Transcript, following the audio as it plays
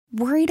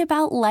Worried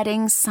about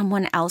letting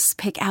someone else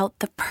pick out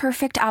the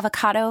perfect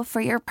avocado for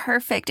your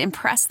perfect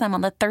impress them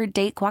on the third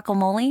date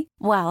guacamole?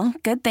 Well,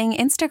 good thing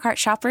Instacart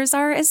shoppers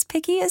are as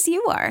picky as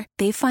you are.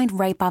 They find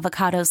ripe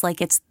avocados like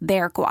it's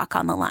their guac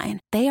on the line.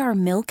 They are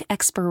milk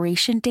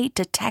expiration date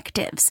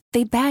detectives.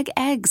 They bag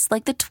eggs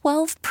like the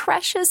 12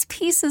 precious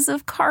pieces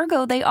of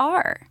cargo they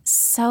are.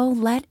 So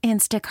let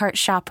Instacart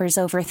shoppers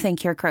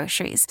overthink your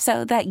groceries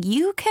so that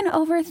you can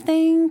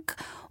overthink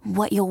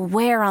what you'll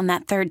wear on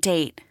that third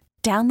date.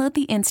 Download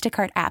the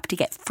Instacart app to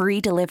get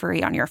free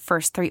delivery on your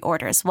first 3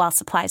 orders while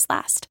supplies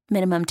last.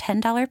 Minimum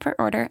 $10 per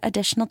order.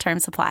 Additional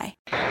terms apply.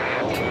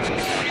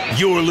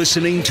 You're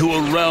listening to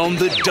Around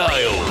the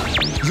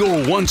Dial,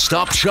 your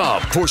one-stop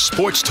shop for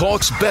sports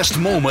talk's best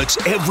moments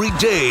every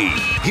day.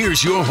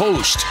 Here's your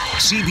host,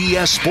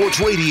 CBS Sports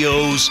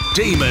Radio's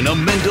Damon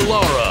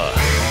Amendolara.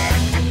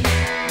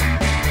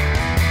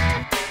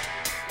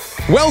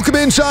 Welcome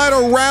inside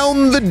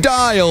Around the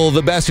Dial,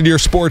 the best in your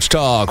sports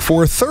talk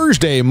for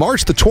Thursday,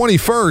 March the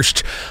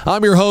 21st.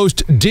 I'm your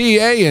host,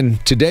 DA,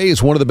 and today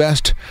is one of the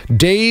best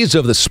days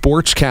of the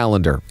sports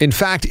calendar. In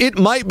fact, it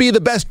might be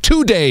the best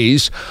 2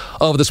 days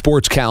of the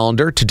sports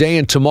calendar. Today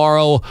and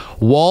tomorrow,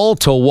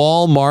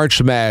 wall-to-wall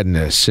March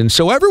Madness. And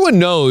so everyone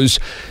knows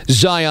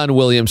Zion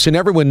Williamson.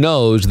 Everyone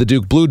knows the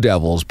Duke Blue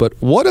Devils. But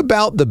what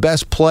about the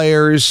best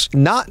players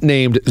not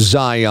named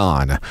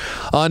Zion?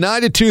 On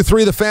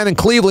 9-2-3, The Fan in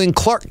Cleveland,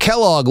 Clark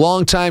Kellogg,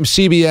 longtime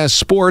CBS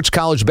Sports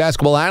college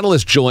basketball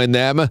analyst, joined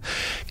them.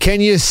 Can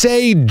you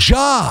say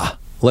Ja?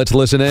 Let's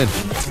listen in.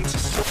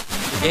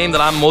 The game that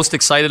I'm most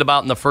excited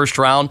about in the first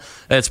round,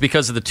 it's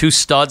because of the two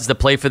studs that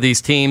play for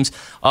these teams,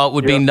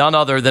 would be none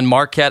other than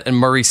Marquette and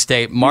Murray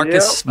State.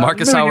 Marcus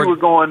Howard. You were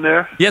going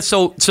there. Yeah,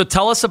 so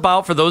tell us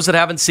about, for those that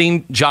haven't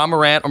seen Ja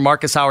Morant or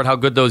Marcus Howard, how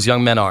good those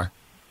young men are.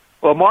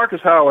 Well,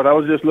 Marcus Howard, I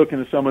was just looking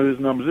at some of his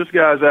numbers. This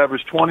guy's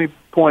averaged 20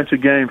 points a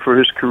game for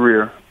his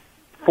career.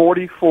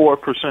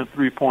 44%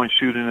 three-point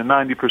shooting and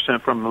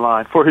 90% from the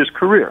line for his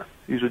career.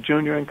 He's a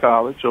junior in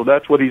college, so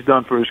that's what he's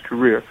done for his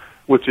career,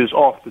 which is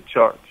off the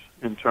charts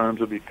in terms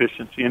of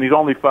efficiency. And he's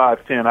only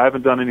 5'10". I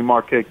haven't done any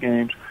Marquette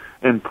games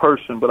in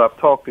person, but I've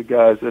talked to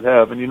guys that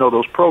have. And, you know,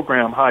 those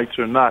program heights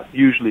are not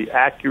usually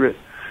accurate.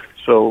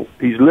 So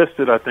he's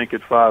listed, I think,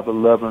 at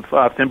 5'11",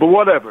 5'10", but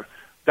whatever.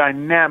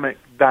 Dynamic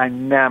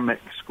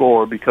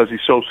scorer because he's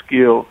so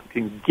skilled,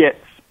 can get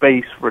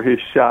space for his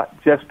shot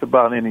just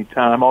about any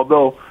time.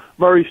 Although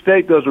Murray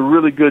State does a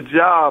really good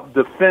job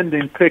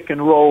defending pick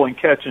and roll and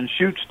catch and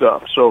shoot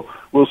stuff. So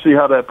we'll see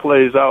how that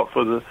plays out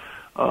for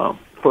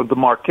the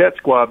Marquette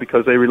squad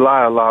because they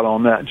rely a lot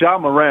on that. Ja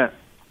Morant,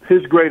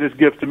 his greatest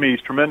gift to me, he's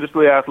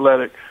tremendously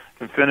athletic,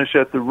 can finish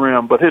at the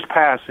rim, but his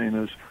passing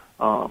is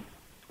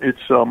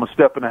it's a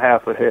step and a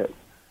half ahead.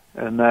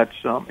 And that's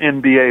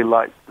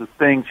NBA-like, the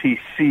things he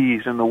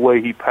sees and the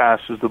way he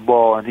passes the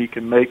ball, and he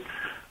can make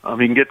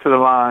he can get to the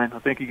line. I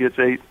think he gets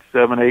 8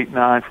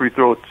 free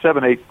throw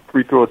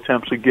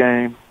attempts a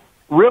game.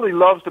 Really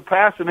loves to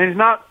pass, and he's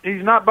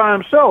not by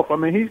himself. I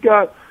mean, he's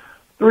got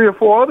 3 or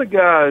 4 other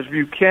guys,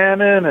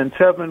 Buchanan and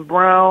Tevin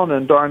Brown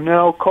and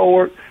Darnell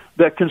Cowart,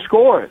 that can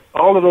score it.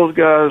 All of those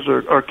guys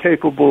are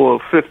capable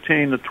of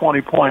 15 to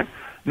 20-point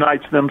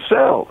nights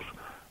themselves.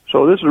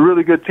 So this is a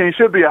really good team.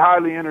 Should be a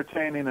highly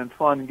entertaining and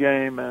fun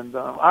game, and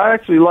I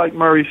actually like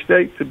Murray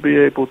State to be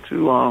able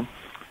to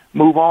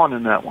move on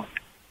in that one.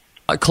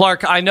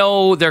 Clark, I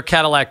know they're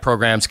Cadillac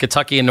programs,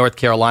 Kentucky and North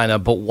Carolina,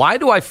 but why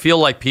do I feel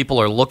like people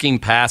are looking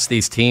past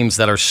these teams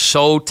that are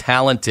so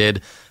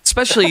talented,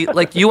 especially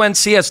like UNC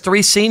has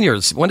 3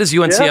 seniors? When does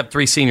UNC have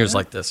 3 seniors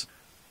like this?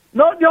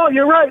 No,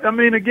 you're right. I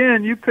mean,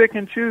 again, you pick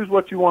and choose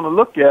what you want to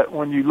look at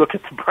when you look at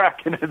the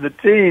bracket and the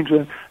teams,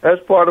 and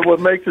that's part of what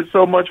makes it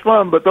so much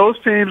fun. But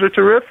those teams are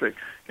terrific.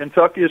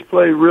 Kentucky has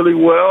played really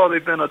well.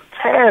 They've been a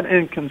tad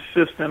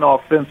inconsistent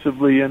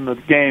offensively in the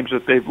games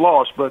that they've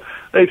lost, but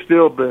they've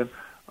still been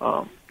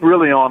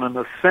really on an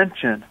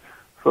ascension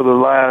for the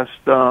last,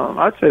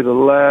 I'd say the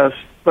last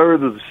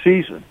third of the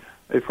season.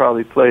 They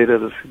probably played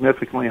at a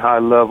significantly high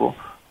level.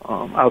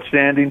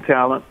 Outstanding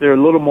talent. They're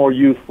a little more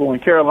youthful,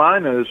 and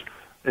Carolina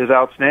is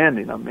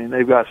outstanding. I mean,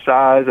 they've got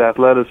size,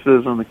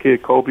 athleticism. The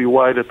kid Kobe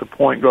White at the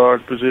point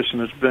guard position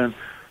has been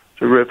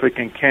terrific,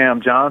 and Cam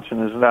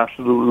Johnson is an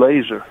absolute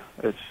laser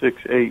at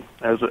 6'8"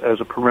 as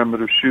a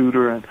perimeter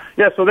shooter. And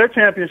yeah, so they're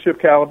championship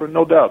caliber,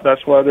 no doubt.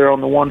 That's why they're on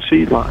the 1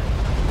 seed line.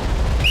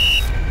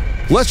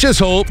 Let's just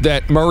hope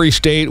that Murray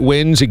State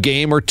wins a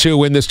game or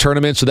 2 in this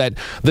tournament so that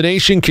the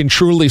nation can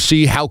truly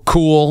see how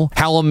cool,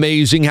 how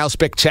amazing, how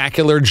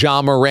spectacular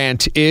Ja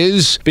Morant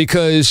is.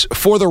 Because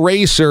for the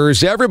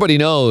Racers, everybody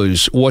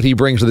knows what he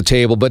brings to the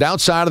table. But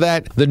outside of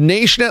that, the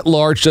nation at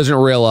large doesn't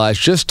realize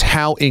just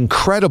how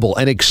incredible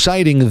and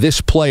exciting this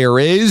player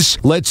is.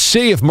 Let's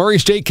see if Murray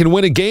State can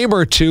win a game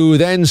or 2.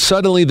 Then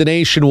suddenly the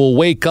nation will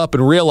wake up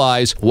and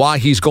realize why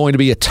he's going to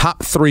be a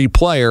top 3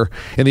 player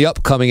in the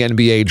upcoming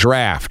NBA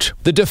draft.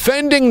 The defense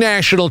defending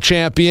national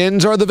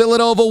champions are the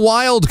Villanova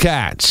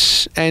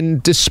Wildcats.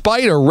 And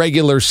despite a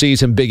regular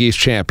season Big East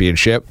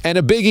championship and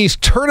a Big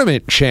East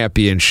tournament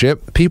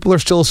championship, people are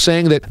still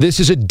saying that this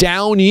is a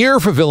down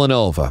year for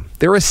Villanova.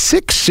 They're a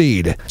 6th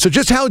seed. So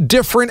just how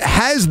different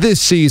has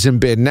this season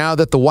been now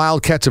that the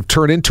Wildcats have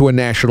turned into a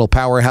national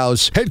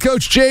powerhouse? Head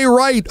coach Jay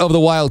Wright of the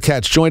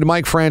Wildcats joined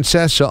Mike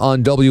Francesa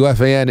on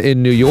WFAN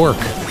in New York.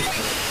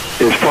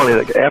 It's funny,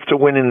 like after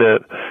winning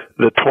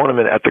the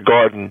tournament at the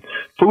Garden,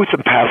 Booth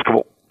and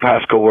Pascal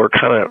were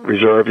kind of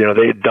reserved. You know,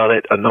 they had done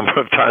it a number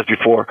of times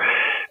before.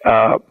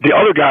 The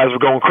other guys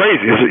were going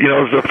crazy. You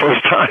know, it was their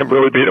first time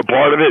really being a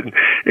part of it. And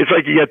it's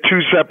like you got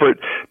two separate.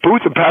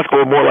 Booth and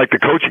Pascal were more like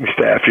the coaching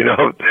staff. You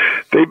know,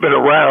 they've been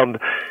around.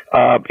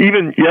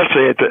 Even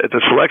yesterday at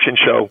the selection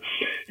show,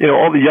 you know,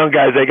 all the young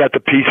guys, they got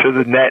the piece of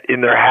the net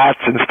in their hats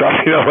and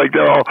stuff. You know, like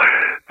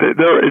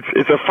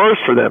it's a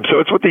first for them.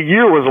 So it's what the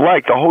year was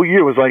like. The whole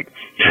year was like,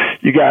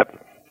 you got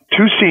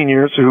two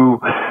seniors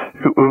who've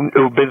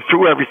been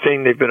through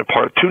everything. They've been a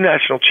part of 2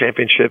 national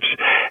championships,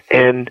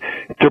 and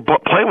they're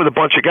playing with a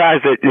bunch of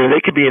guys that, you know, they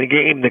could be in a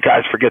game. The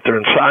guys forget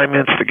their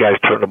assignments. The guys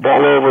turn the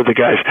ball over. The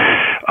guys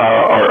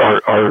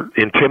are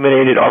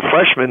intimidated. Our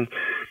freshman,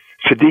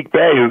 Sadiq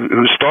Bey,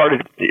 who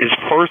started his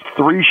first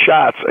 3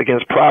 shots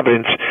against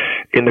Providence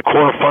in the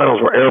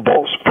quarterfinals were air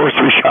balls. First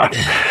 3 shots.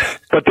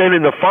 But then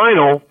in the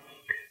final,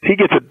 he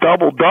gets a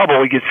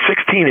double-double. He gets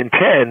 16 and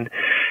 10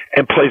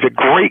 and plays a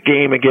great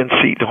game against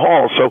Seton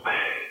Hall. So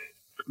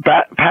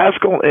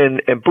Pascal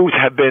and Booth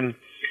have been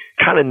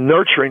kind of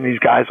nurturing these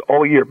guys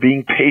all year,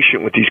 being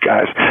patient with these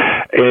guys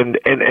and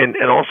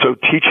also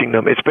teaching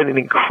them. It's been an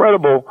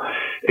incredible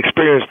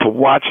experience to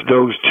watch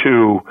those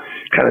two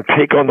kind of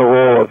take on the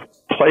role of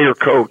player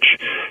coach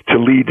to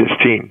lead this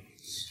team.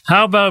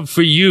 How about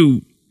for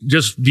you,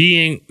 just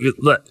being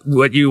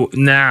what you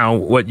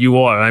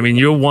are? I mean,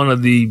 you're one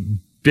of the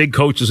big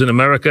coaches in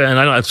America, and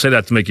I don't have to say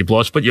that to make you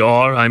blush, but you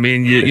are. I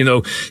mean, you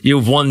know,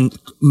 you've won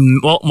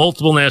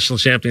multiple national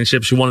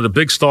championships. You're one of the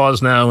big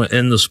stars now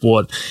in the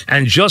sport.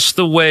 And just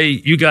the way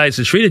you guys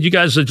are treated, you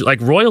guys are like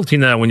royalty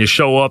now when you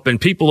show up, and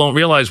people don't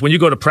realize when you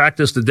go to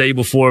practice the day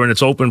before and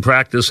it's open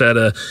practice at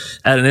an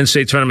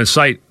NCAA tournament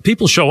site,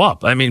 people show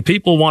up. I mean,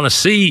 people want to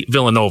see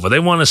Villanova. They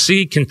want to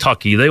see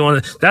Kentucky.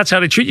 That's how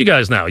they treat you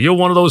guys now. You're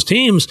one of those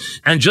teams,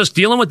 and just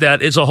dealing with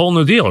that is a whole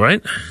new deal,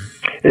 right?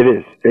 It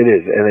is,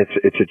 and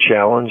it's a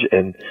challenge,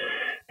 and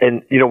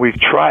you know, we've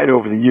tried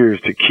over the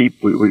years to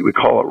keep, we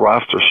call it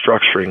roster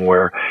structuring,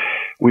 where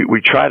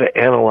we try to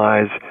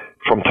analyze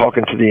from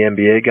talking to the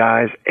NBA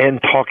guys and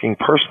talking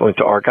personally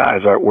to our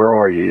guys. All right, where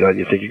are you?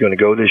 You think you're going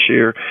to go this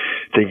year?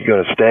 Think you're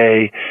going to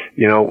stay?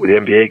 You know, the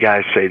NBA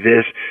guys say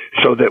this,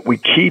 so that we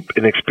keep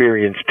an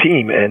experienced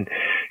team. And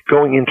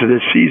going into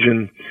this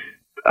season,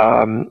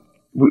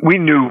 we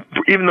knew,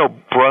 even though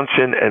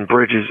Brunson and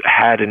Bridges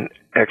had an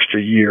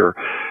extra year,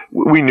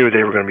 we knew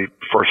they were going to be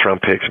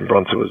first-round picks, and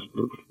Brunson was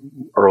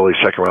early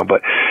second round.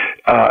 But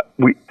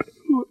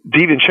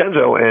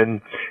DiVincenzo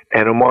and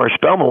Omari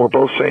Spellman were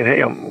both saying,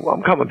 "Hey,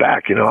 I'm coming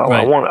back. You know,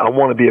 I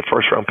want to be a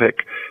first-round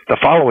pick the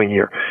following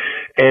year."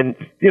 And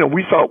you know,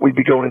 we thought we'd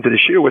be going into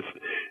this year with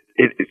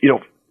it. You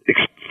know,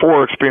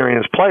 4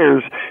 experienced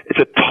players. It's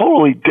a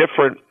totally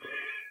different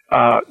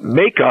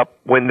makeup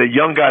when the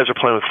young guys are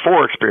playing with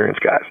 4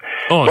 experienced guys.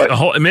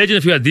 Imagine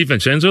if you had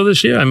DiVincenzo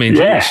this year. I mean,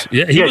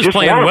 he was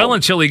playing well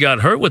until he got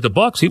hurt with the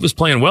Bucks. He was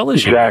playing well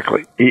this year.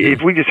 Exactly.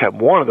 If we just had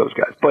one of those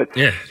guys. But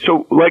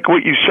so, like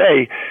what you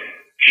say,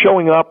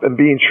 showing up and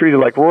being treated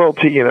like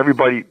royalty, and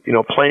everybody, you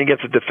know, playing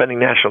against the defending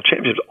national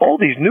champions, all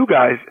these new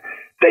guys,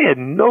 they had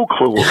no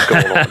clue what was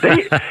going on.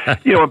 They,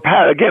 you know, and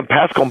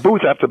Pascal and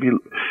Booth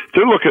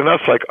they're looking at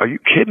us like, are you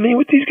kidding me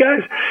with these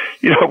guys?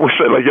 You know, we're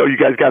saying like, yo, you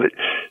guys got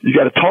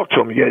to talk to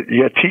them. You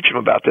got to teach them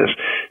about this.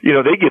 You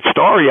know, they get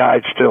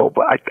starry-eyed still,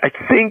 but I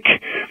think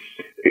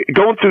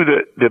going through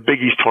the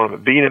Big East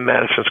tournament, being in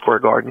Madison Square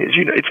Garden, is,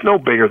 you know, it's no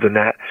bigger than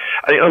that.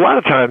 I mean, a lot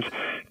of times,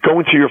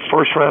 going to your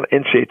first round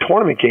NCAA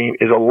tournament game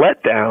is a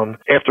letdown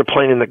after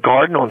playing in the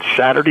Garden on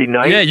Saturday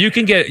night. Yeah,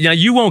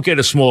 you won't get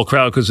a small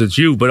crowd because it's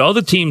you, but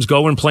other teams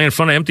go and play in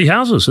front of empty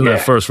houses in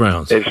that first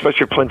round. And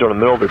especially playing during the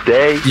middle of the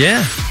day.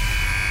 Yeah.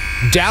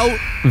 Doubt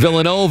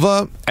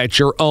Villanova at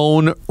your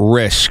own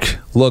risk.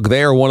 Look,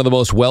 they are one of the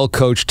most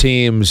well-coached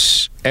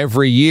teams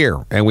every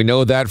year, and we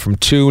know that from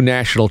 2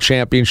 national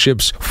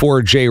championships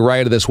for Jay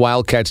Wright of this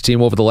Wildcats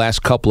team over the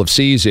last couple of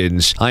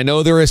seasons. I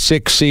know they're a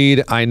 6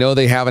 seed. I know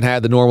they haven't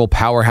had the normal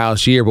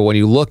powerhouse year, but when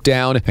you look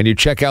down and you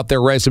check out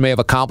their resume of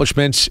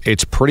accomplishments,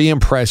 it's pretty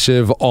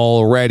impressive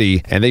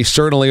already, and they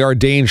certainly are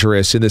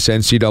dangerous in this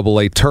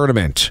NCAA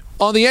tournament.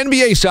 On the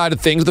NBA side of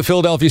things, the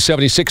Philadelphia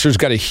 76ers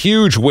got a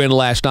huge win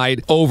last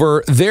night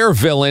over their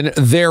villain fill in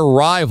their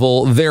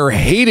rival, their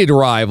hated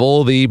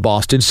rival, the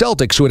Boston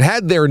Celtics, who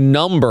had their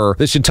number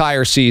this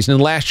entire season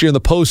and last year in the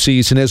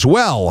postseason as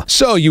well.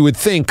 So you would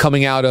think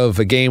coming out of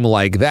a game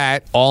like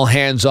that, all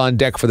hands on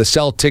deck for the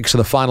Celtics in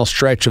the final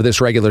stretch of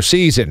this regular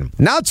season.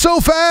 Not so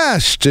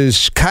fast,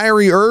 as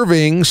Kyrie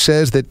Irving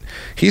says that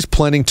he's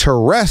planning to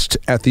rest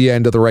at the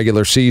end of the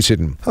regular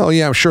season. Oh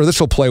yeah, I'm sure this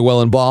will play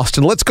well in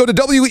Boston. Let's go to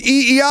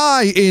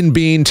WEEI in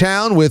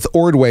Beantown with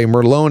Ordway,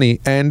 Merloni,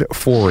 and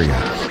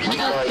Foria.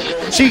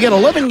 So you got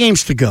 11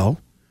 games to go.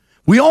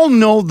 We all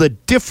know the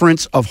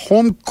difference of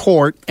home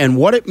court and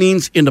what it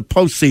means in the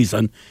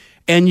postseason,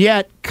 and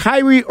yet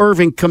Kyrie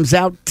Irving comes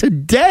out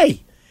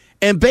today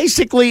and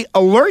basically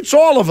alerts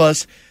all of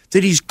us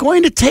that he's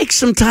going to take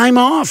some time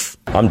off.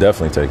 I'm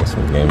definitely taking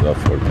some games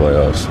off for the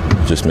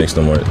playoffs. It just makes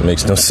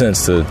no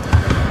sense to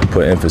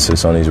put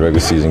emphasis on these regular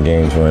season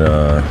games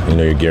when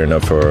you're gearing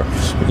up for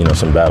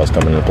some battles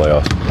coming in the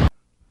playoffs.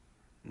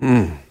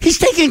 He's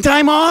taking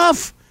time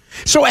off.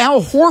 So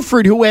Al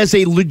Horford, who has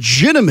a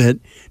legitimate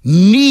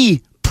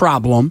knee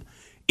problem,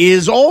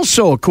 is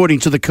also, according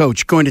to the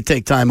coach, going to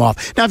take time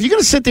off. Now, if you're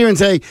going to sit there and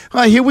say,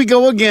 here we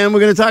go again, we're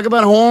going to talk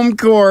about home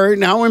court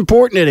and how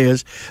important it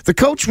is. The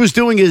coach was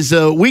doing his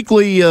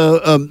weekly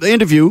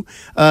interview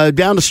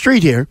down the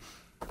street here,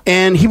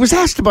 and he was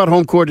asked about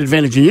home court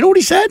advantage. And you know what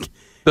he said?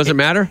 Does it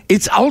matter?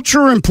 It's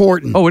ultra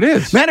important. Oh, it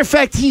is. Matter of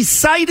fact, he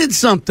cited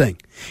something.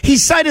 He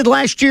cited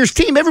last year's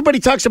team.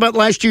 Everybody talks about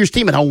last year's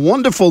team and how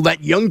wonderful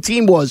that young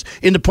team was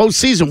in the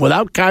postseason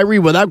without Kyrie,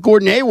 without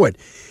Gordon Hayward.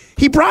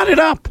 He brought it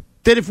up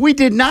that if we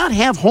did not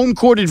have home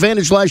court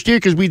advantage last year,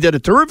 because we did a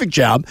terrific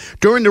job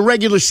during the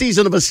regular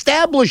season of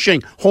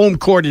establishing home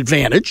court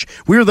advantage,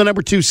 we were the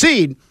number 2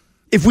 seed.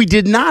 If we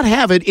did not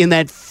have it in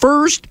that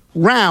first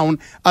round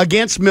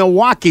against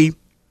Milwaukee,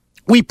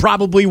 we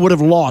probably would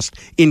have lost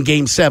in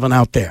Game 7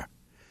 out there.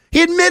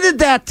 He admitted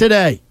that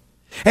today.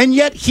 And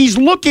yet he's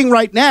looking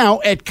right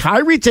now at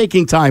Kyrie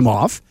taking time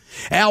off.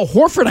 Al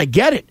Horford, I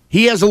get it.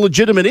 He has a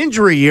legitimate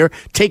injury here,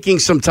 taking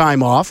some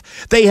time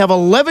off. They have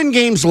 11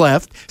 games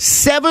left,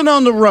 7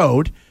 on the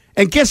road.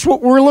 And guess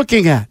what we're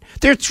looking at?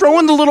 They're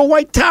throwing the little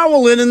white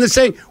towel in and they're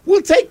saying,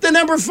 we'll take the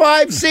number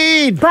 5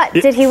 seed. But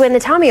did he win the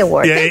Tommy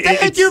Award?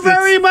 Thank you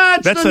very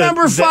much, the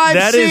number 5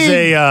 that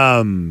seed.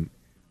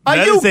 Are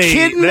you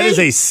kidding me? That is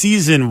a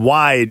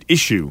season-wide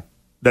issue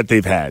that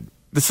they've had.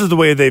 This is the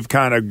way they've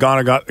kind of gone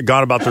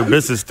about their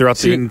business throughout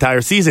the entire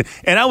season.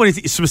 And I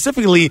would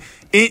specifically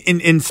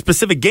in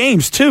specific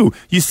games, too,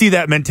 you see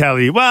that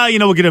mentality. Well,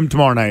 we'll get him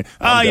tomorrow night.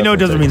 It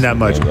doesn't mean that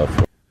much.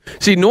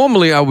 See,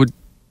 normally I would,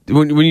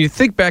 when you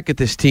think back at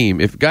this team,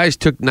 if guys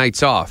took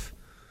nights off,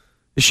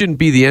 it shouldn't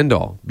be the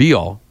end-all,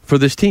 be-all for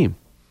this team.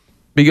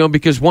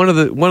 Because one of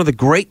the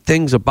great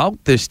things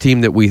about this team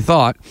that we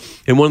thought,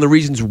 and one of the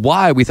reasons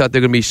why we thought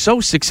they're going to be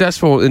so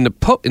successful in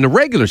the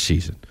regular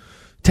season,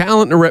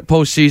 talent in the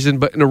postseason,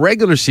 but in the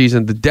regular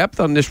season, the depth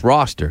on this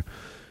roster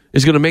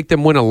is going to make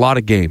them win a lot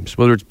of games,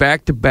 whether it's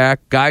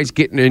back-to-back, guys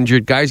getting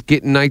injured, guys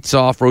getting nights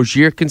off.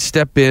 Rozier can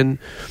step in,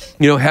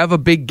 have a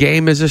big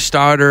game as a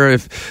starter.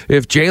 If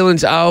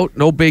Jalen's out,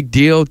 no big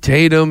deal.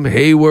 Tatum,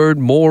 Hayward,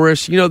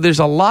 Morris, there's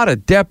a lot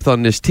of depth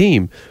on this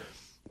team.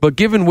 But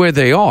given where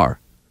they are,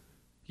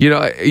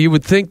 you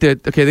would think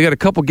that, okay, they got a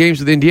couple games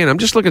with Indiana. I'm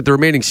just looking at the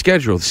remaining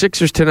schedule. The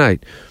Sixers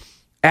tonight.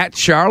 At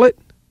Charlotte.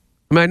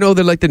 I know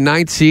they're like the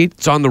 9th seed.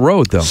 It's on the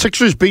road, though.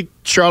 Sixers beat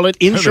Charlotte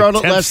in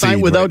Charlotte last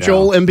night without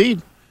Joel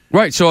Embiid.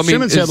 Right. So,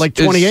 Simmons had like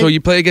 28. So you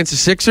play against the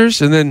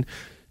Sixers, and then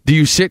do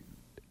you sit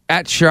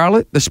at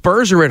Charlotte? The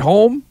Spurs are at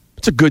home.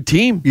 It's a good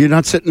team. You're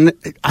not sitting.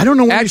 I don't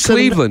know when at you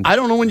Cleveland. I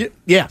don't know when you.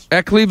 Yes.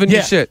 At Cleveland,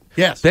 yes. You sit.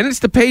 Yes. Then it's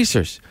the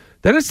Pacers.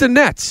 Then it's the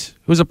Nets,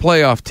 who's a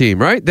playoff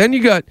team, right? Then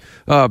you got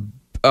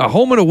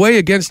home and away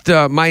against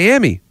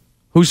Miami,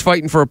 who's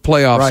fighting for a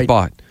playoff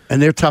spot.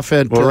 And they're tough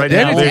at. Well,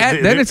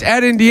 then it's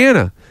at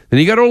Indiana. Then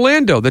you got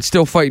Orlando that's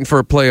still fighting for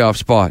a playoff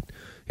spot.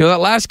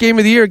 That last game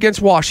of the year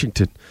against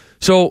Washington.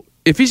 So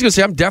if he's going to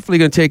say, I'm definitely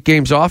going to take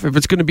games off, if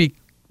it's going to be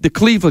the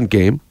Cleveland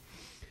game,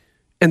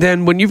 and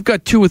then when you've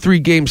got 2 or 3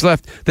 games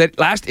left, that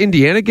last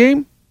Indiana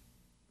game,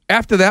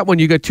 after that one,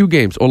 you got 2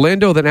 games,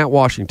 Orlando, then at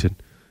Washington.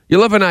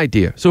 You'll have an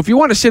idea. So if you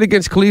want to sit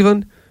against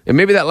Cleveland, and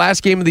maybe that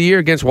last game of the year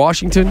against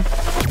Washington,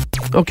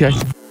 okay.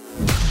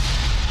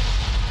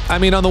 I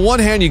mean, on the one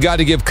hand, you got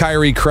to give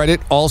Kyrie credit.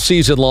 All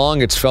season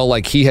long, it's felt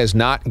like he has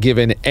not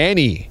given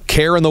any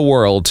care in the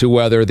world to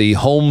whether the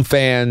home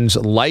fans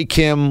like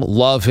him,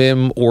 love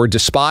him, or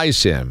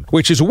despise him.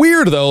 Which is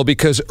weird, though,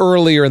 because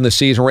earlier in the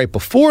season, right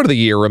before the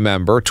year,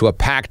 remember, to a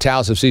packed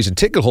house of season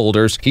ticket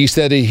holders, he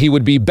said he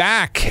would be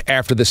back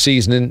after the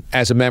season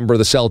as a member of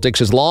the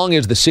Celtics as long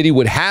as the city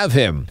would have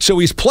him. So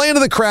he's playing to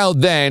the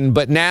crowd then,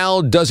 but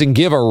now doesn't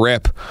give a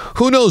rip.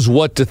 Who knows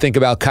what to think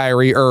about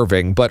Kyrie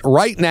Irving? But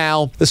right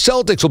now, the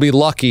Celtics will be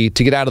lucky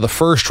to get out of the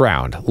first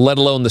round, let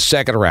alone the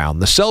second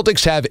round. The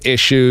Celtics have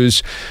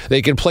issues.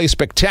 They can play play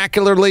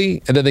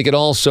spectacularly, and then they can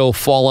also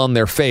fall on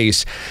their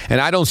face. And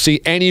I don't see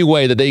any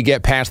way that they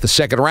get past the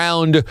second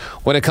round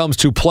when it comes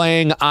to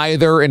playing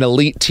either an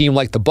elite team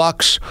like the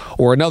Bucks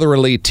or another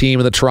elite team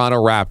in the Toronto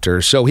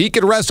Raptors. So he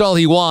can rest all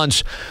he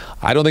wants.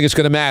 I don't think it's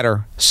going to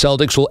matter.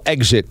 Celtics will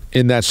exit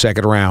in that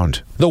second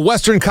round. The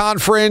Western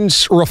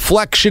Conference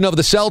reflection of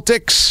the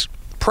Celtics,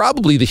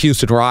 probably the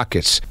Houston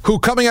Rockets, who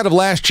coming out of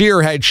last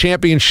year had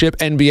championship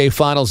NBA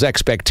Finals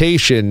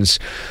expectations,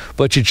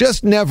 but you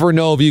just never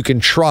know if you can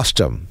trust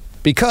them.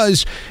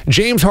 Because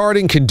James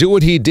Harden can do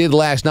what he did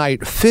last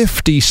night,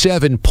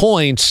 57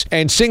 points,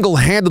 and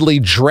single-handedly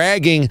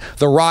dragging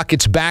the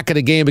Rockets back in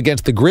a game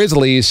against the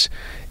Grizzlies,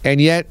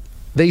 and yet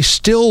they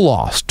still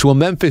lost to a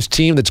Memphis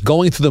team that's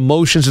going through the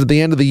motions at the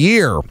end of the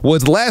year.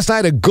 Was last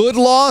night a good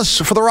loss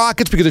for the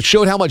Rockets because it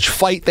showed how much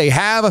fight they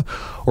have,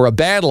 or a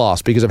bad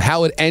loss because of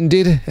how it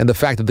ended and the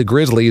fact that the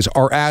Grizzlies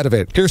are out of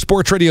it? Here's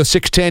Sports Radio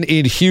 610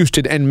 in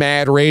Houston and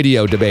Mad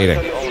Radio debating.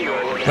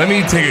 Let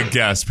me take a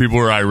guess. People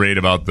were irate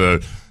about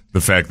the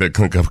fact that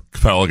Clint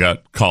Capella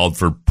got called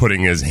for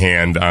putting his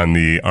hand on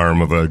the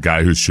arm of a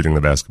guy who's shooting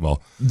the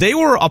basketball. They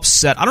were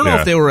upset. I don't know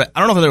if they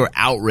were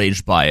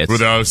outraged by it.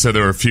 Well, so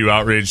there were a few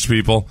outraged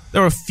people.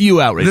 There were a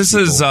few outraged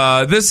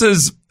people. This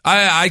is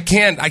I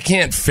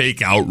can't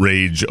fake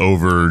outrage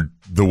over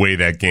the way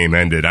that game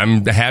ended.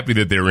 I'm happy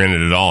that they were in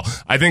it at all.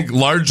 I think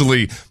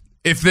largely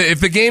if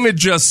the game had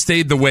just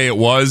stayed the way it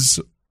was,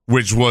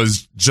 which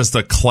was just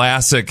a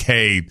classic,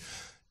 hey,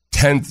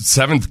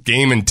 7th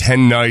game in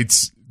 10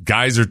 nights.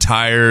 Guys are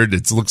tired.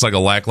 It looks like a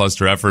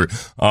lackluster effort.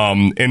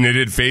 And it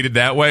had faded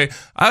that way.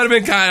 I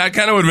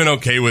kind of would have been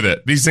okay with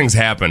it. These things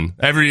happen.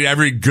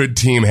 Every good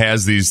team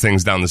has these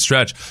things down the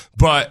stretch.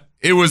 But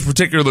it was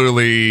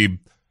particularly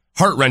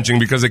heart-wrenching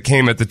because it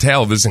came at the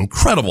tail of this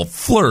incredible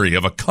flurry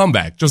of a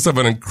comeback. Just of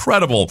an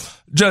incredible,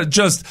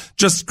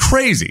 just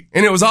crazy.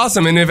 And it was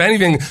awesome. And if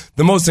anything,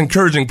 the most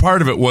encouraging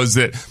part of it was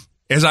that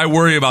as I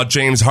worry about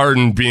James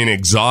Harden being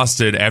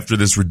exhausted after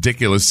this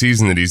ridiculous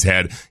season that he's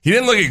had, he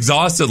didn't look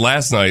exhausted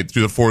last night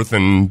through the fourth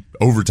and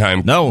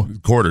overtime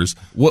quarters.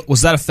 What,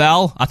 was that a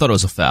foul? I thought it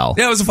was a foul.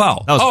 Yeah, it was a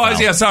foul. That was a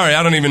foul. Yeah, sorry.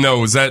 I don't even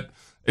know. Is it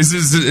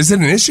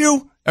an issue?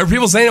 Are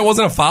people saying it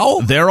wasn't a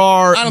foul? There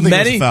are I don't think it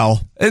was a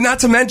foul. And not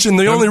to mention,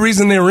 the only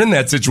reason they were in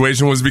that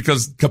situation was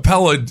because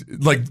Capella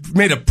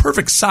made a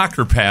perfect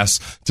soccer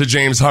pass to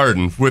James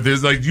Harden with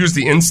his used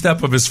the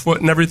instep of his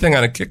foot and everything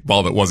on a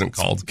kickball that wasn't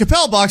called.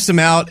 Capella boxed him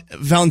out.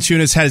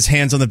 Valanciunas had his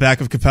hands on the back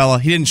of Capella.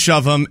 He didn't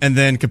shove him, and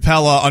then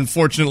Capella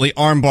unfortunately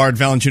armbarred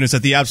Valanciunas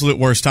at the absolute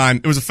worst time.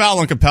 It was a foul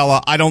on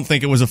Capella. I don't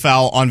think it was a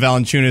foul on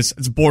Valanciunas.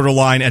 It's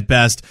borderline at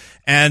best.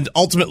 And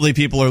ultimately,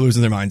 people are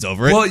losing their minds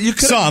over it. Well,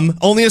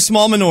 only a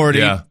small minority,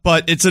 yeah.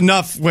 But it's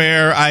enough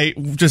where I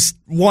just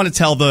want to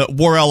tell the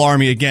Worrell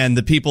Army again,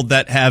 the people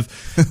that have,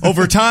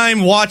 over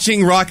time,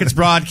 watching Rockets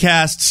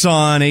broadcasts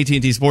on AT&T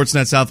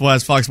Sportsnet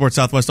Southwest, Fox Sports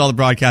Southwest, all the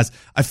broadcasts,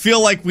 I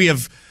feel like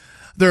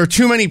there are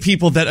too many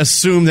people that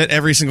assume that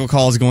every single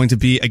call is going to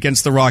be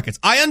against the Rockets.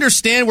 I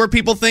understand where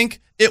people think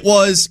it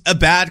was a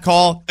bad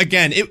call.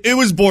 Again, it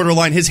was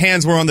borderline. His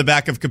hands were on the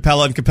back of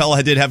Capella, and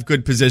Capella did have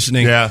good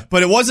positioning. Yeah.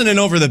 But it wasn't an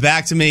over the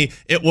back to me.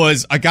 It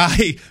was a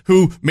guy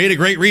who made a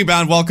great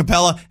rebound while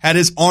Capella had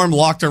his arm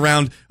locked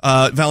around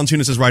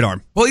Valanciunas' right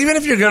arm. Well, even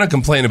if you're going to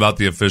complain about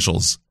the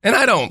officials, and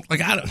I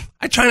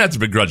try not to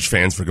begrudge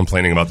fans for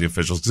complaining about the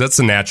officials because that's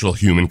a natural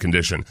human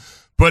condition.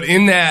 But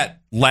in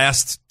that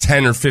last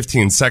 10 or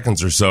 15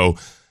 seconds or so,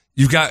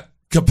 you've got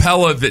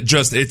Capella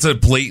it's a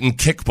blatant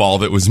kickball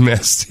that was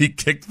missed. He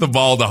kicked the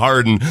ball to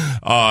Harden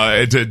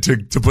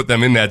to put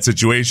them in that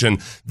situation.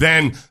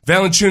 Then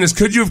Valanciunas,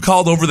 could you have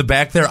called over the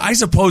back there? I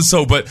suppose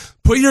so, but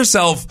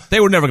they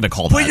were never going to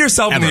call that. Put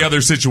yourself in the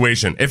other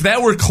situation. If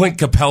that were Clint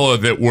Capella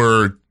that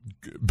were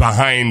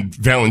behind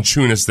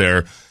Valanciunas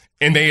there,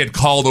 and they had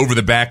called over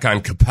the back on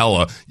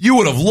Capella, you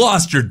would have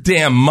lost your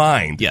damn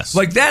mind. Yes.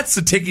 That's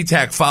the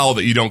ticky-tack foul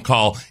that you don't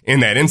call in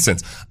that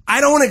instance. I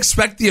don't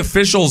expect the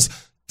officials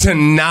to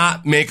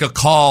not make a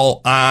call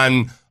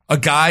on a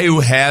guy who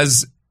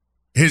has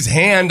his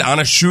hand on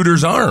a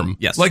shooter's arm.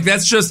 Yes.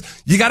 That's just,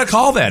 you got to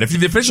call that. If you're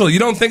the official, you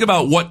don't think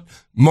about what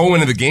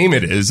moment of the game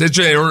it is,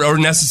 or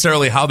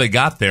necessarily how they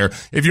got there.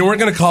 If you weren't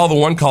going to call the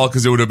one call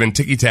because it would have been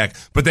ticky-tack,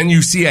 but then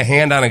you see a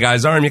hand on a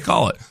guy's arm, you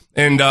call it.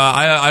 And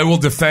I will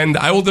defend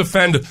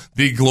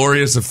the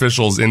glorious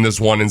officials in this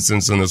one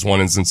instance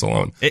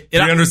alone.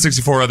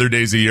 364 other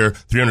days a year,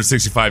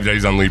 365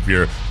 days on leap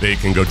year, they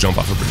can go jump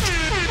off a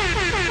bridge.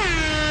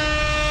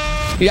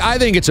 Yeah, I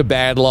think it's a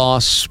bad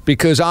loss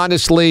because,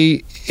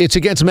 honestly, it's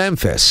against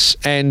Memphis.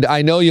 And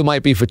I know you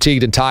might be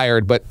fatigued and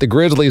tired, but the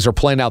Grizzlies are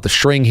playing out the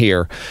string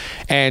here.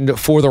 And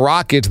for the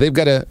Rockets, they've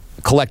got to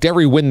collect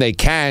every win they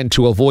can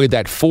to avoid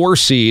that 4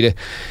 seed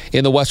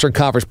in the Western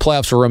Conference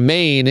playoffs or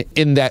remain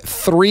in that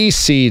 3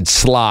 seed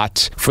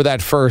slot for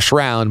that first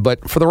round.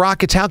 But for the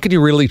Rockets, how can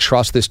you really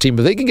trust this team?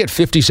 If they can get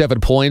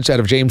 57 points out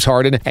of James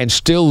Harden and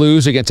still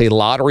lose against a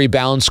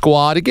lottery-bound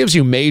squad, it gives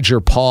you major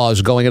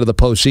pause going into the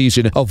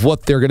postseason of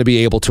what they're going to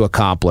be able to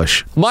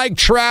accomplish. Mike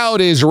Trout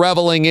is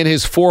reveling in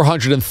his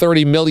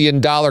 $430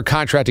 million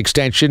contract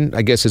extension.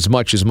 I guess as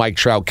much as Mike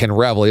Trout can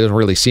revel, he doesn't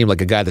really seem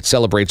like a guy that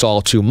celebrates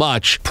all too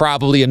much.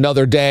 Probably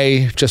another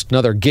day, just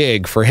another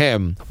gig for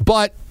him.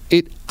 But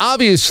it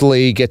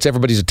obviously gets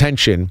everybody's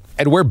attention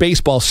at where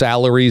baseball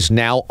salaries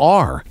now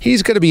are.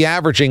 He's going to be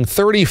averaging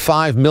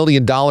 $35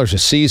 million a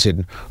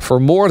season for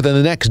more than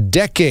the next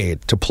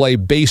decade to play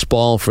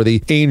baseball for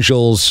the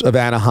Angels of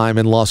Anaheim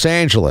and Los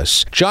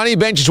Angeles. Johnny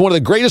Bench is one of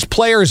the greatest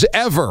players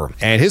ever,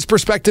 and his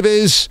perspective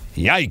is,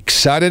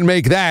 yikes, I didn't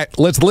make that.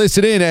 Let's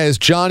listen in as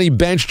Johnny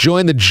Bench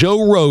joined the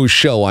Joe Rose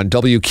Show on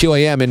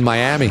WQAM in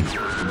Miami.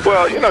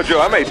 Well,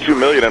 Joe, I made $2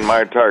 million in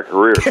my entire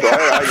career, so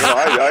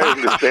I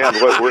understand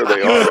where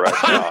they are right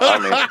now.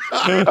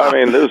 I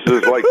mean, this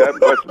is like that.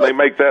 They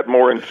make that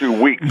more in 2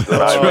 weeks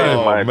than I made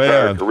in my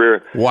entire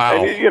career.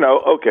 Wow. And,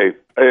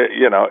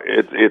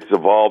 it's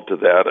evolved to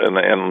that,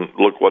 and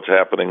look what's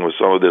happening with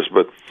some of this.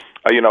 But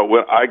when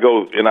I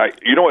go and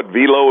you know what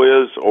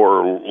velo is,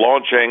 or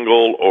launch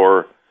angle,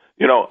 or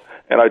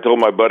and I told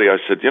my buddy, I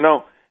said,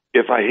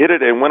 if I hit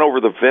it and went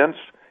over the fence,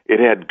 it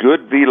had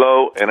good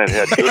velo and it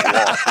had good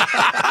launch.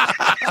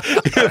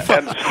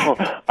 And so,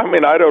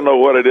 I don't know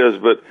what it is,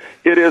 but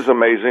it is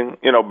amazing.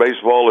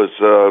 Baseball is,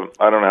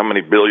 I don't know how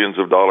many billions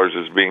of dollars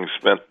is being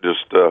spent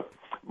just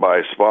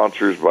by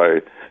sponsors,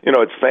 by,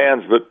 it's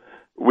fans, but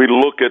we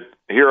look at,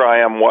 here I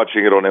am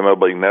watching it on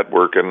MLB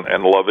Network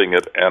and loving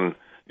it, and,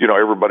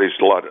 everybody's,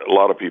 a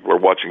lot of people are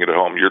watching it at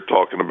home. You're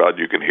talking about,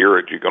 you can hear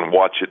it, you can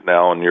watch it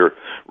now on your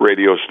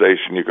radio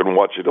station, you can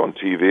watch it on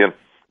TV, and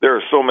there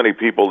are so many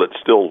people that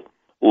still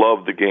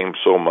love the game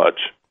so much.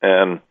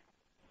 And,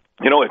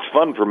 it's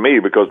fun for me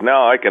because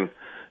now I can,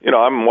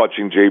 I'm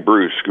watching Jay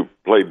Bruce, who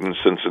played in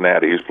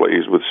Cincinnati.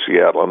 He's with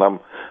Seattle. And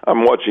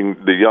I'm watching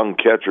the young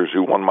catchers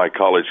who won my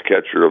College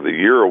Catcher of the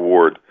Year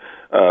award,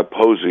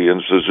 Posey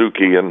and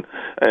Suzuki and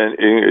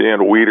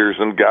Wieters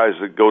and guys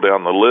that go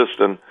down the list.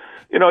 And,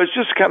 it's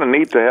just kind of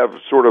neat to have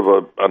sort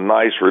of a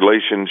nice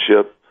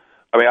relationship.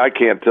 I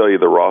can't tell you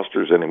the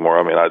rosters anymore.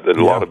 I did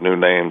a lot of new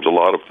names, a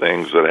lot of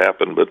things that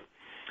happened, but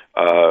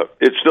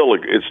it's still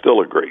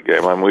a great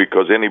game.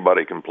 Because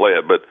anybody can play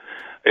it. But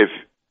if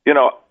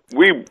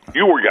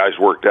you were guys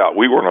worked out,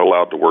 we weren't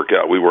allowed to work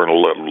out. We weren't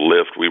allowed to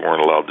lift. We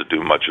weren't allowed to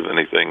do much of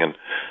anything. And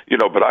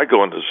but I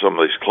go into some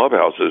of these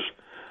clubhouses,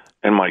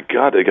 and my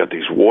God, they got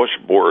these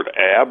washboard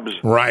abs.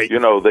 Right.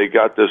 They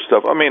got this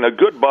stuff. A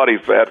good body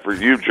fat for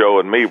you, Joe,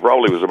 and me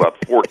probably was about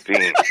 14.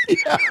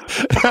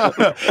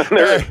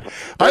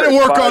 I didn't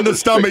work on the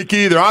stomach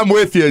either. I'm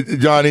with you,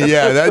 Johnny.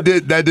 Yeah,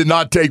 that did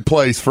not take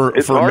place for me.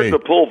 It's hard to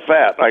pull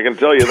fat, I can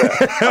tell you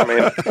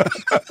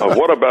that.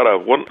 What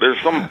about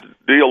there's some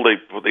deal they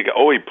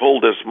go, he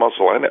pulled this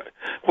muscle.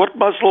 What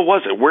muscle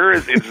was it? Where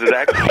is it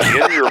actually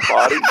in your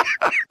body?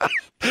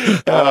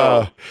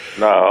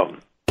 No.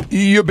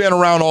 You've been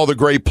around all the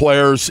great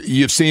players.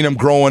 You've seen them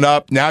growing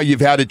up. Now you've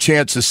had a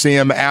chance to see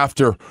them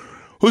after.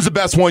 Who's the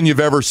best one you've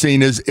ever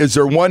seen? Is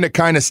there one that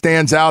kind of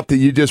stands out that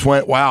you just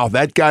went, wow,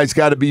 that guy's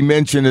got to be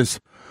mentioned as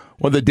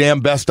one of the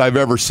damn best I've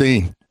ever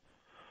seen?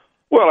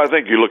 Well, I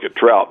think you look at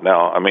Trout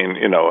now.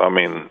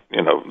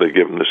 They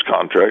give him this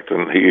contract,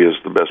 and he is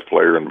the best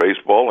player in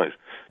baseball. He's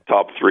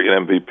top 3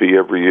 MVP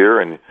every year,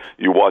 and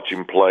you watch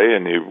him play,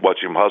 and you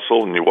watch him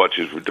hustle, and you watch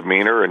his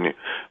demeanor, and you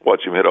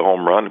watch him hit a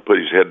home run, put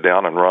his head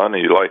down and run,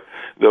 and you like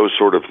those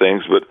sort of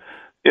things. But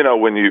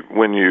when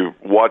you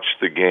watch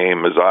the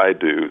game as I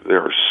do,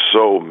 there are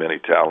so many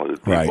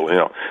talented people.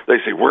 Right. They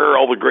say, "Where are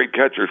all the great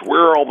catchers?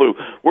 Where are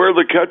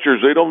the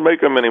catchers? They don't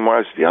make them anymore."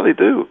 I said, "Yeah, they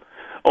do.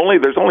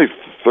 There's only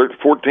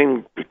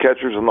 14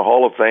 catchers in the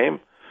Hall of Fame.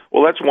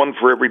 Well, that's one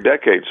for every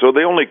decade. So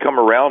they only come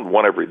around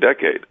one every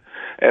decade.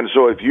 And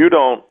so if you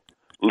don't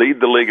lead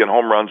the league in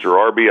home runs or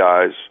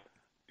RBIs,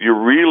 you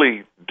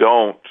really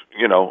don't,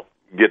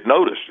 get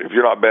noticed if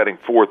you're not batting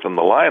fourth in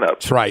the lineup."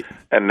 That's right.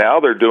 And now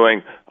they're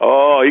doing,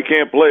 he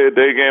can't play a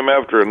day game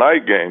after a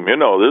night game.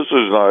 This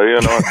is not,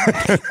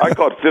 I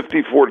caught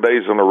 54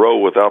 days in a row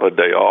without a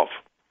day off.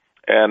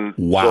 And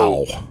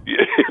wow. So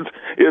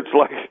it's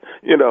like,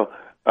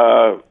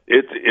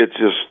 it's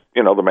just,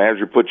 the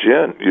manager puts you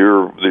in.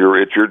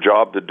 It's your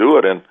job to do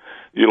it. And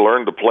you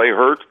learn to play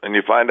hurt, and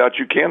you find out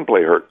you can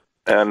play hurt.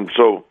 And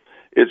so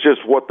it's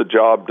just what the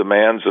job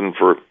demands. And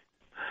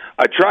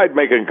I tried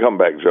making a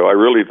comeback, Joe. I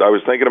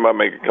was thinking about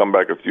making a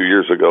comeback a few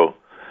years ago,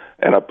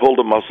 and I pulled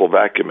a muscle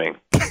vacuuming,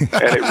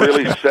 and it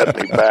really set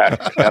me back.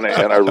 And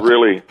I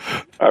really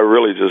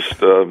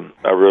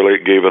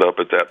gave it up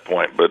at that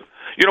point. But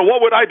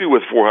what would I do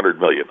with $400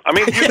 million?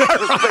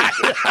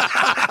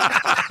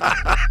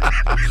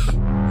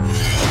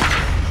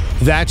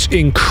 That's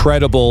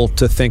incredible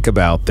to think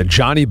about. That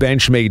Johnny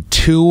Bench made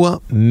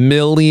 $2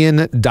 million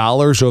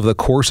over the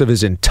course of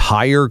his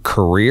entire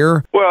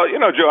career. Well,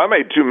 Joe, I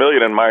made $2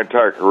 million in my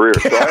entire career,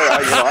 so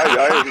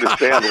I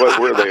understand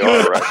where they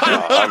are right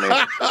now.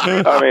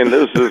 I mean,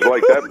 this is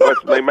like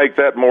that. They make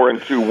that more in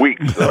 2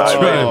 weeks than I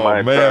made in my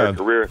entire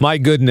career. My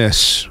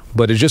goodness.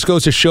 But it just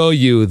goes to show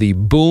you the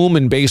boom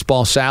in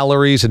baseball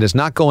salaries, and it's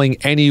not going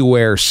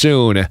anywhere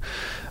soon.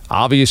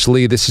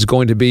 Obviously, this is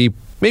going to be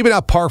maybe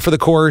not par for the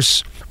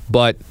course,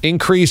 but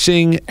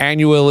increasing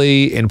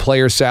annually in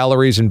player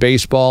salaries in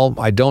baseball.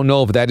 I don't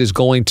know if that is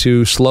going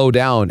to slow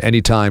down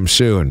anytime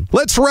soon.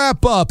 Let's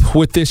wrap up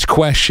with this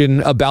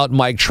question about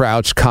Mike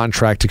Trout's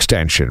contract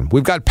extension.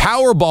 We've got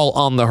Powerball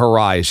on the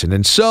horizon,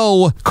 and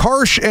so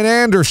Karsh and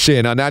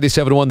Anderson on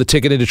 97.1 The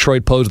Ticket in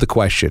Detroit posed the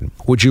question.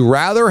 Would you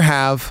rather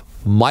have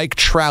Mike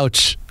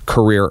Trout's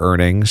career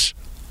earnings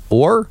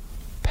or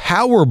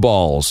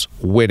Powerball's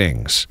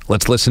winnings?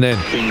 Let's listen in.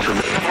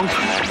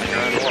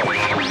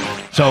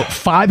 So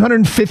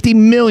 $550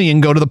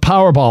 million go to the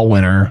Powerball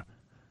winner.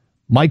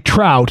 Mike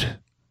Trout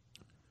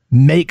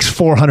makes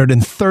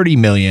 $430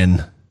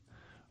 million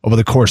over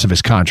the course of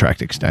his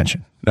contract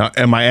extension. Now,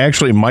 am I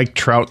actually Mike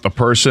Trout, the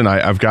person?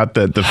 I've got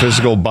the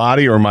physical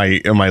body, or am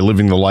I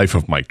living the life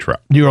of Mike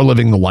Trout? You are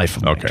living the life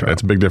of Mike Trout. Okay,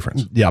 that's a big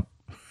difference. Yep.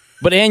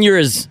 But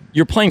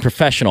you're playing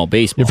professional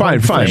baseball. You're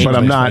fine, but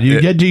I'm not.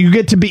 You get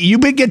to be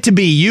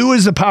you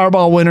as the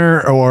Powerball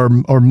winner,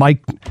 or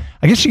Mike.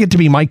 I guess you get to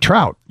be Mike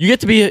Trout. You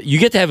get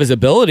to have his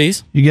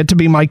abilities. You get to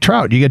be Mike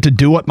Trout. You get to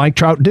do what Mike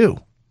Trout do.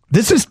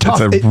 This is tough.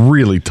 It's a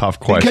really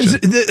tough question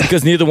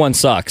because neither one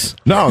sucks.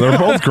 No, they're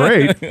both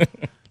great.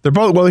 They're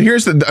both. Well,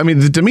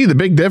 to me, the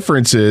big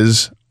difference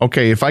is,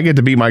 okay, if I get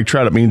to be Mike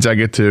Trout, it means I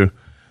get to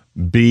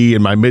be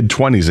in my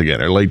mid-20s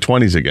again or late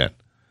 20s again.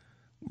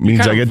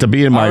 Means I get to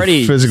be in my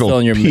physical still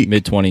in your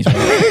mid-20s,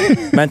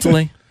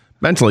 right?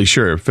 mentally,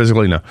 sure.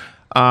 Physically, no.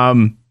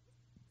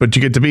 But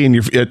you get to be in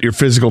your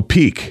physical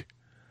peak.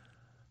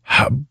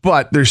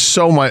 But there's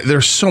so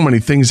many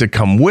things that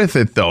come with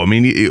it, though. I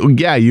mean,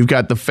 you've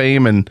got the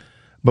fame,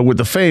 but with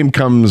the fame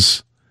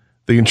comes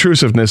the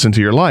intrusiveness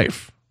into your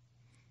life.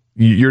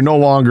 You're no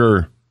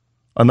longer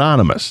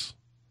anonymous.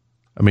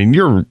 I mean,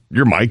 you're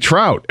Mike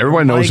Trout.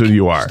 Everyone knows who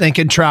you are.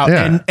 Stinking Trout,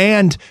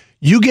 and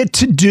you get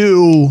to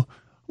do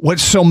what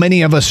so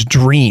many of us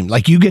dream.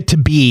 Like, you get to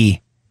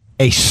be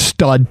a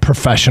stud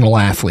professional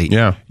athlete.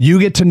 Yeah. You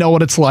get to know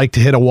what it's like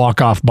to hit a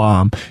walk-off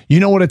bomb. You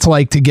know what it's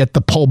like to get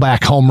the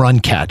pullback home run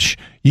catch.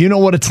 You know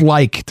what it's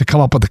like to come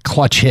up with a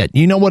clutch hit.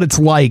 You know what it's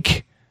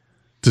like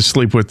to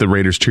sleep with the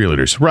Raiders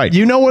cheerleaders. Right.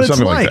 You know what it's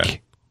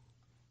like.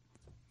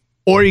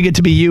 Or you get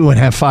to be you and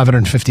have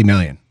 $550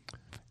 million.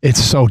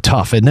 It's so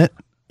tough, isn't it?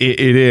 It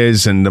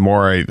is, and the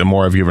more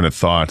I've given it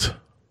thought,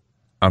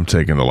 I'm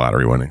taking the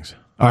lottery winnings.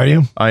 Are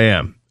you? I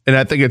am. And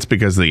I think it's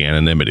because of the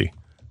anonymity.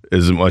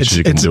 As much as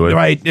you can do it.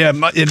 Right. Yeah.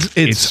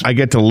 It's I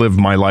get to live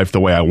my life the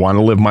way I want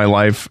to live my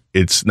life.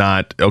 It's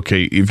not,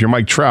 okay, if you're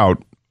Mike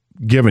Trout,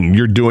 you're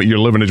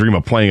living a dream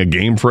of playing a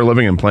game for a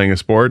living and playing a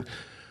sport,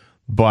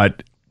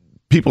 but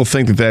people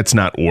think that that's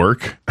not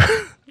work.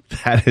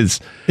 It's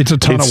a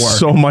ton of work.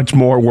 So much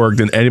more work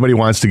than anybody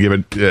wants to give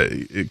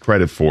it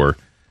credit for.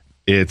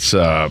 It's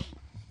I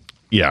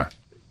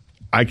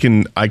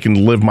can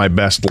live my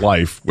best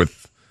life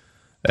with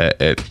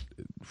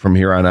from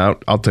here on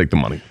out. I'll take the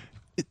money.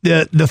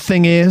 The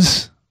thing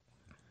is,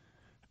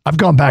 I've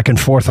gone back and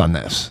forth on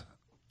this.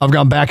 I've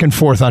gone back and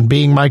forth on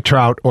being Mike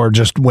Trout or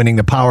just winning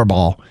the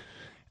Powerball.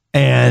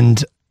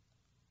 And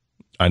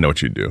I know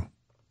what you do.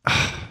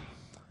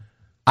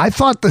 I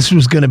thought this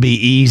was going to be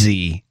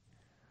easy.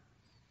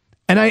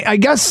 And I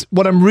guess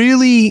what I'm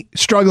really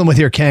struggling with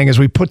here, Kang, is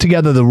we put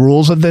together the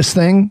rules of this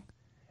thing.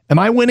 Am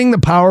I winning the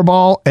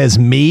Powerball as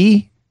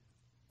me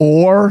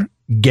or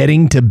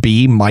getting to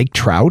be Mike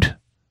Trout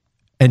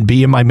and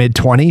be in my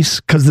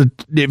mid-20s? Because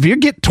if you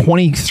get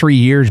 23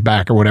 years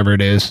back or whatever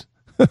it is,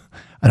 I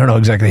don't know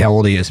exactly how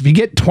old he is. If you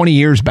get 20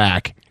 years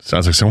back.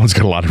 Sounds like someone's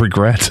got a lot of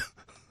regret.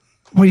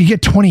 Well, you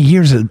get 20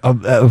 years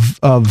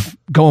of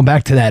going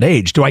back to that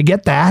age. Do I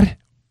get that?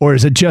 Or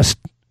is it just...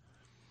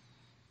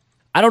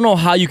 I don't know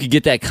how you could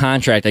get that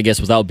contract, I guess,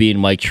 without being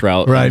Mike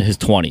Trout in his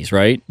 20s,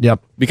 right? Yep.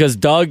 Because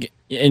Doug,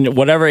 in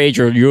whatever age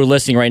you're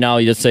listening right now,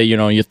 let's say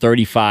you're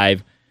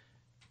 35,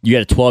 you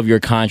got a 12-year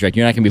contract.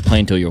 You're not going to be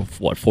playing until you're,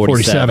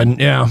 47?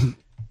 Yeah.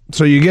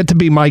 So you get to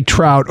be Mike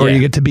Trout or you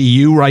get to be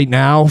you right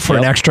now for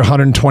an extra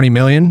 $120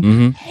 million.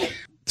 Mm-hmm.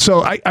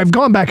 So I've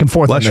gone back and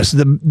forth on this.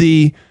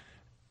 The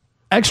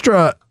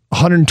extra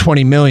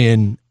 $120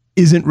 million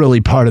isn't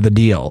really part of the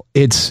deal.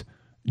 It's,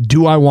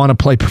 do I want to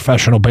play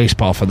professional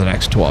baseball for the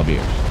next 12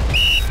 years?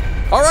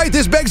 All right,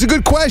 this begs a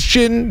good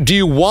question. Do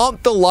you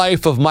want the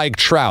life of Mike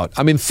Trout?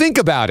 I mean, think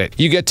about it.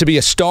 You get to be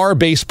a star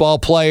baseball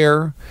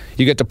player.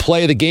 You get to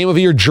play the game of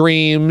your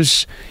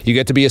dreams. You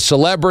get to be a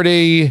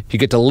celebrity. You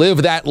get to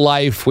live that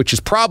life, which is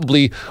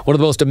probably one of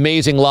the most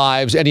amazing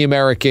lives any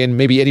American,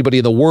 maybe anybody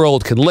in the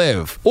world can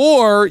live.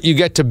 Or you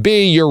get to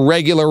be your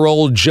regular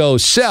old Joe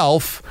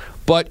self,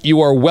 but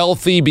you are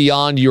wealthy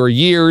beyond your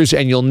years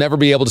and you'll never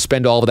be able to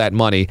spend all of that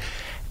money.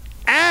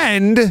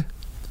 and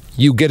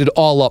you get it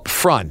all up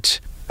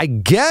front. I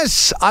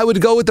guess I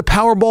would go with the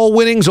Powerball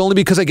winnings only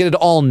because I get it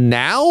all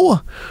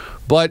now.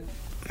 But,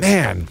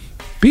 man,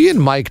 being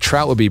Mike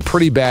Trout would be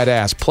pretty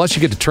badass. Plus,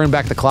 you get to turn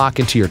back the clock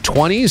into your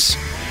 20s.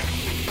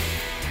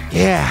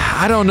 Yeah,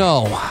 I don't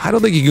know. I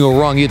don't think you can go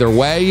wrong either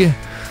way.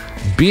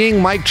 Being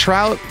Mike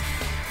Trout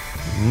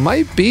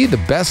might be the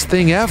best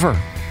thing ever.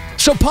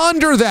 So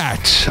ponder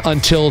that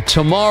until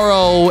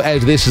tomorrow,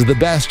 as this is the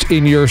best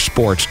in your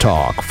sports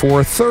talk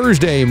for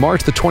Thursday,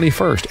 March the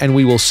 21st. And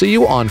we will see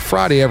you on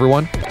Friday,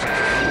 everyone.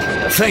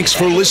 Thanks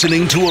for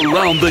listening to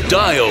Around the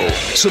Dial.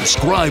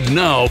 Subscribe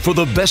now for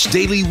the best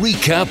daily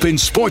recap in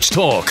sports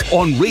talk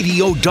on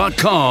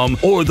radio.com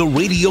or the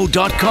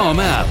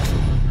radio.com app.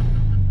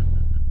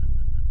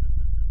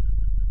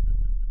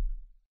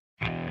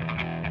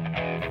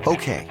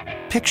 Okay,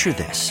 picture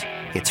this.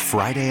 It's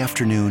Friday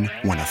afternoon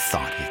when a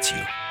thought hits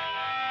you.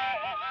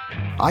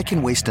 I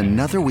can waste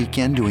another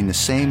weekend doing the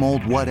same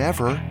old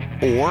whatever,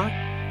 or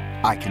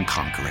I can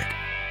conquer it.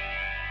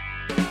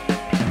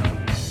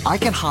 I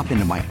can hop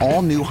into my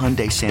all-new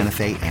Hyundai Santa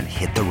Fe and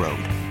hit the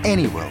road.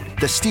 Any road.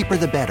 The steeper,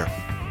 the better.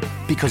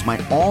 Because my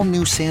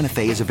all-new Santa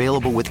Fe is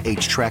available with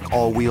H-Track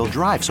all-wheel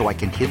drive, so I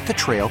can hit the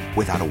trail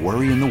without a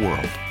worry in the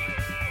world.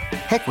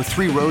 Heck, with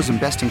 3 rows and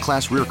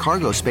best-in-class rear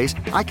cargo space,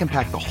 I can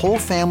pack the whole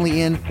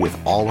family in with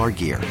all our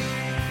gear.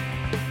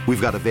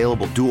 We've got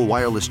available dual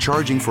wireless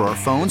charging for our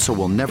phones, so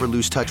we'll never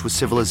lose touch with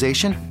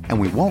civilization, and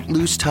we won't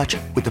lose touch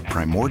with the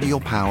primordial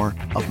power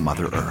of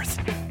Mother Earth.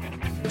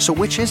 So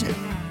which is it?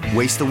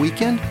 Waste the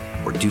weekend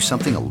or do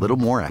something a little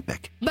more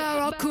epic?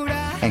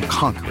 And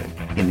conquer it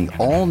in the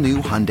all-new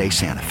Hyundai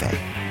Santa Fe.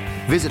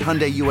 Visit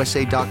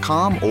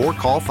HyundaiUSA.com or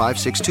call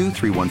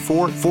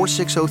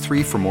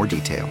 562-314-4603 for more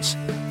details.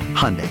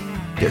 Hyundai,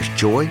 there's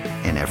joy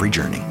in every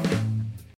journey.